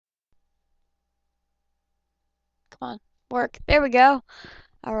Come on. Work. There we go.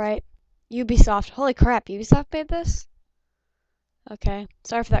 Alright. Ubisoft. Holy crap, Ubisoft made this? Okay.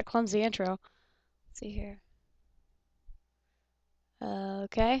 Sorry for that clumsy intro. Let's see here.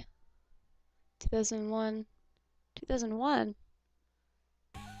 Okay. 2001. 2001?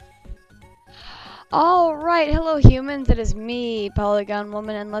 Alright, hello humans, it is me, Polygon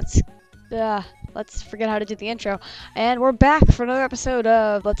Woman, and let's forget how to do the intro. And we're back for another episode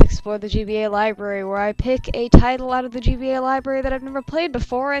of Let's Explore the GBA Library, where I pick a title out of the GBA Library that I've never played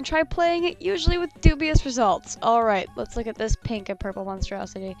before and try playing it, usually with dubious results. Alright, let's look at this pink and purple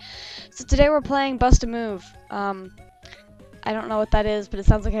monstrosity. So today we're playing Bust a Move. I don't know what that is, but it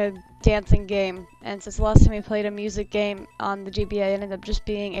sounds like a dancing game. And since the last time we played a music game on the GBA, it ended up just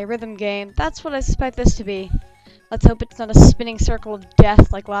being a rhythm game. That's what I suspect this to be. Let's hope it's not a spinning circle of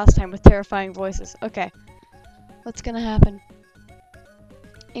death like last time with terrifying voices. Okay. What's gonna happen?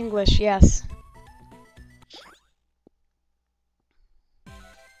 English, yes.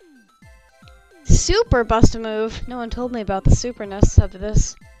 Super Bust a Move! No one told me about the superness of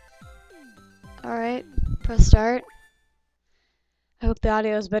this. Alright, press start. I hope the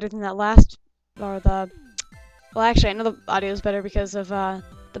audio is better than that last, or the, well actually I know the audio is better because of the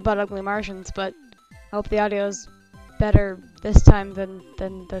Butt Ugly Martians, but I hope the audio is better this time than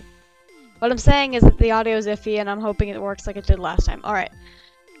the, what I'm saying is that the audio is iffy and I'm hoping it works like it did last time. Alright,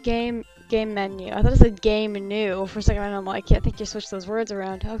 game menu. I thought it said game new for a second and I'm like, yeah, I think you switched those words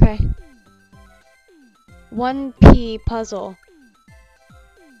around. Okay. 1P puzzle.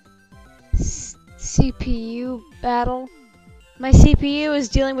 CPU battle. My CPU is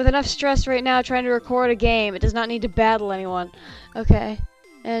dealing with enough stress right now trying to record a game. It does not need to battle anyone. Okay.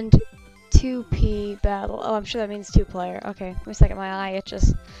 And 2P battle. Oh, I'm sure that means 2-player. Okay. Wait a second, my eye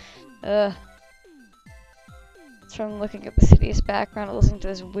itches. Ugh. It's from looking at the city's background and listening to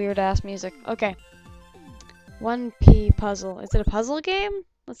this weird-ass music. Okay. 1P puzzle. Is it a puzzle game?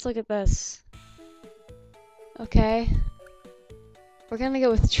 Let's look at this. Okay. We're gonna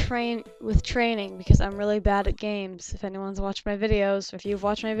go with training because I'm really bad at games. If anyone's watched my videos, or if you've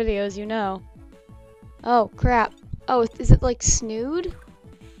watched my videos, you know. Oh, crap. Oh, is it like Snood?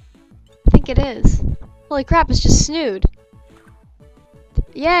 I think it is. Holy crap, it's just Snood.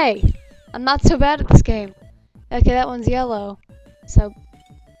 Yay! I'm not so bad at this game. Okay, that one's yellow. So,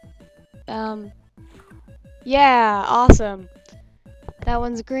 yeah, awesome. That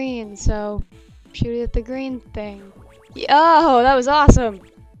one's green, so shoot it at the green thing. Oh, that was awesome!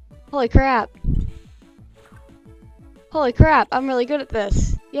 Holy crap. Holy crap, I'm really good at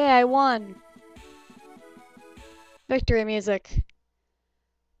this. Yay, I won. Victory music.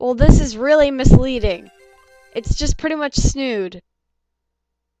 Well, this is really misleading. It's just pretty much Snood.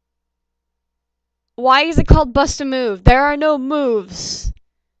 Why is it called Bust a Move? There are no moves.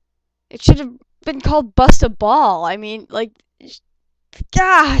 It should have been called Bust a Ball. I mean, like,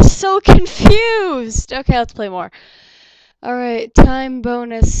 so confused! Okay, let's play more. Alright, time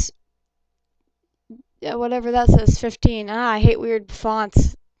bonus. Yeah, whatever that says, 15. Ah, I hate weird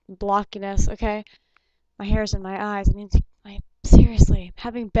fonts. Blockiness, okay? My hair's in my eyes. I mean, seriously,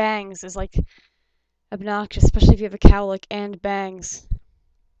 having bangs is like obnoxious, especially if you have a cowlick and bangs.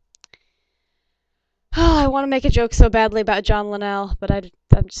 Oh, I want to make a joke so badly about John Linnell, but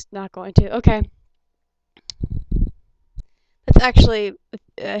I'm just not going to. Okay. That's actually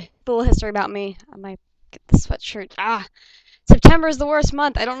a little history about me. I might get the sweatshirt. Ah! September is the worst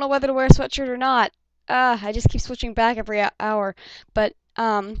month. I don't know whether to wear a sweatshirt or not. I just keep switching back every hour. But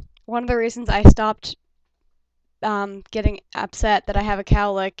one of the reasons I stopped getting upset that I have a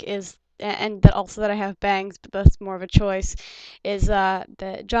cowlick is, and that also that I have bangs, but that's more of a choice, is that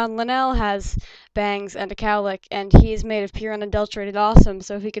John Linnell has bangs and a cowlick, and he's made of pure unadulterated awesome.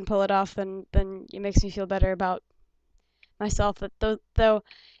 So if he can pull it off, then it makes me feel better about myself. That though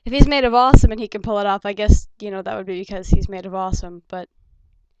if he's made of awesome and he can pull it off, I guess, you know, that would be because he's made of awesome, but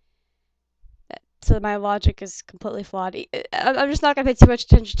so my logic is completely flawed. I'm just not gonna pay too much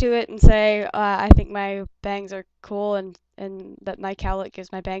attention to it and say I think my bangs are cool and that my cowlick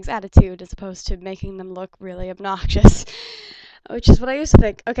gives my bangs attitude as opposed to making them look really obnoxious, which is what I used to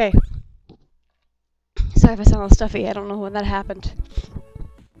think. Okay. Sorry if I sound a little stuffy. I don't know when that happened.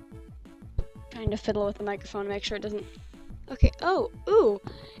 Trying to fiddle with the microphone to make sure it doesn't. Okay, oh, ooh,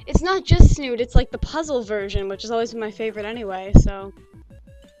 it's not just Snood, it's like the puzzle version, which has always been my favorite anyway, so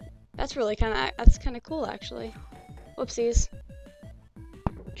that's really that's kind of cool, actually. Whoopsies.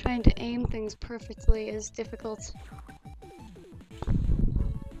 Trying to aim things perfectly is difficult.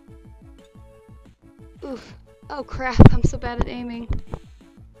 Oof. Oh crap, I'm so bad at aiming.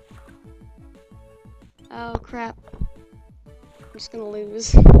 Oh crap. I'm just gonna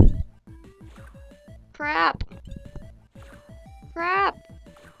lose. Crap! Crap!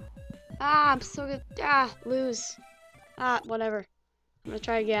 Ah, I'm so good. Ah, lose. Ah, whatever. I'm gonna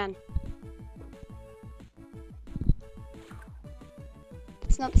try again.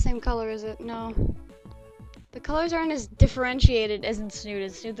 It's not the same color, is it? No. The colors aren't as differentiated as in Snood. In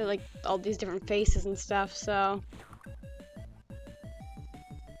Snood, they're like all these different faces and stuff, so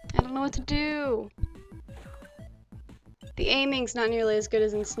I don't know what to do. The aiming's not nearly as good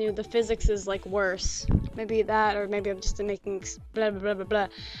as in Snood. The physics is like worse. Maybe that, or maybe I'm just making blah blah blah blah blah.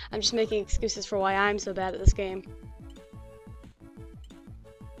 I'm just making excuses for why I'm so bad at this game.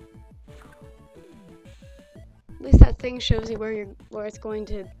 At least that thing shows you where it's going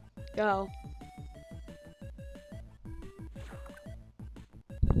to go.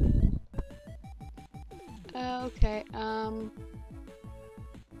 Okay, come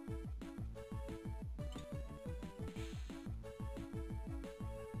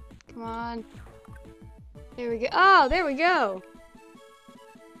on. There we go. Oh, there we go!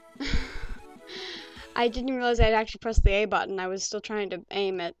 I didn't realize I'd actually pressed the A button. I was still trying to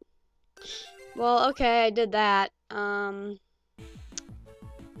aim it. Well, okay, I did that. Let's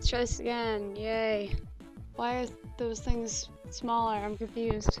try this again. Yay. Why are those things smaller? I'm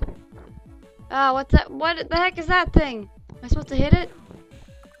confused. Ah, what's that? What the heck is that thing? Am I supposed to hit it?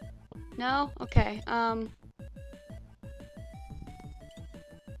 No? Okay,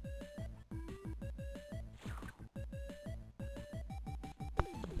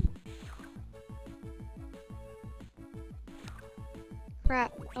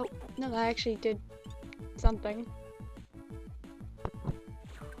 crap. Oh, no, that actually did something.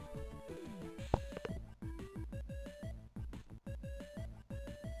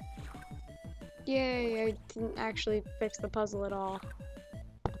 Yay, I didn't actually fix the puzzle at all.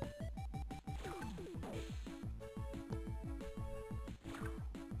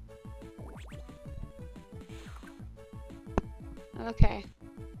 Okay.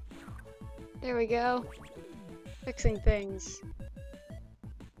 There we go. Fixing things.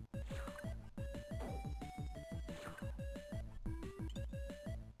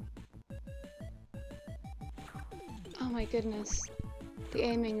 Oh my goodness. The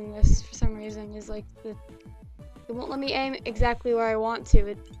aiming in this, for some reason, is like it won't let me aim exactly where I want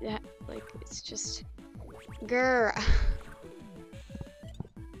to. It's just grr.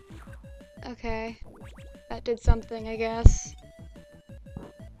 Okay, that did something, I guess.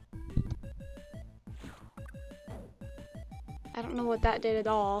 I don't know what that did at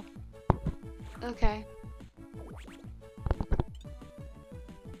all. Okay.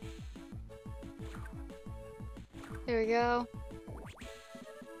 There we go.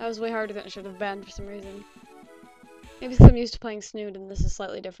 That was way harder than it should have been for some reason. Maybe because I'm used to playing Snood and this is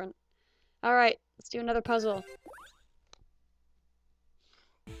slightly different. Alright, let's do another puzzle.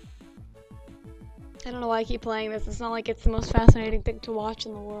 I don't know why I keep playing this. It's not like it's the most fascinating thing to watch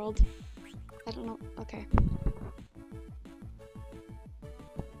in the world. I don't know. Okay.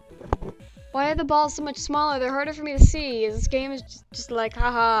 Why are the balls so much smaller? They're harder for me to see. This game is just like,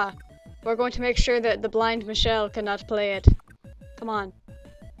 haha. We're going to make sure that the blind Michelle cannot play it. Come on.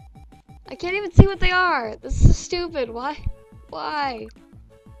 I can't even see what they are. This is stupid. Why? Why?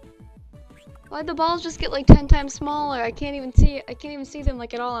 Why'd the balls just get like 10 times smaller? I can't even see them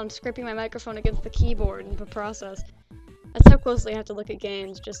like at all. I'm scraping my microphone against the keyboard in the process. That's how closely I have to look at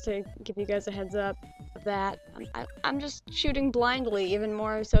games, just to give you guys a heads up of that. I'm just shooting blindly, even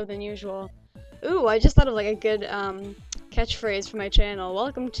more so than usual. Ooh, I just thought of like a good catchphrase for my channel.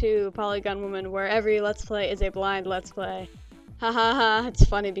 Welcome to Polygon Woman, where every Let's Play is a blind Let's Play. Ha ha ha, it's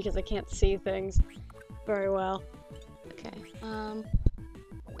funny because I can't see things very well. Okay, oh,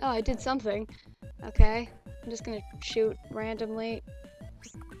 I did something. Okay, I'm just gonna shoot randomly.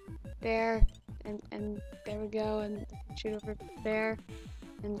 There, and there we go, and shoot over there,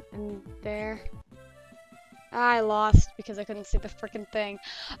 and there. I lost because I couldn't see the frickin' thing.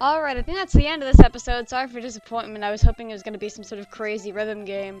 Alright, I think that's the end of this episode. Sorry for disappointment. I was hoping it was gonna be some sort of crazy rhythm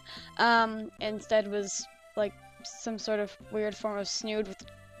game. Instead was like some sort of weird form of Snood with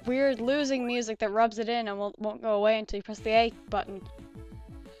weird losing music that rubs it in and won't go away until you press the A button.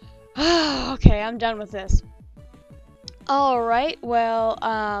 Okay, I'm done with this. Alright, well,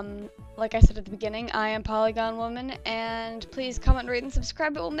 like I said at the beginning, I am Polygon Woman, and please comment, rate, and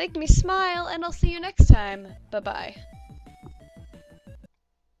subscribe. It will make me smile, and I'll see you next time. Bye-bye.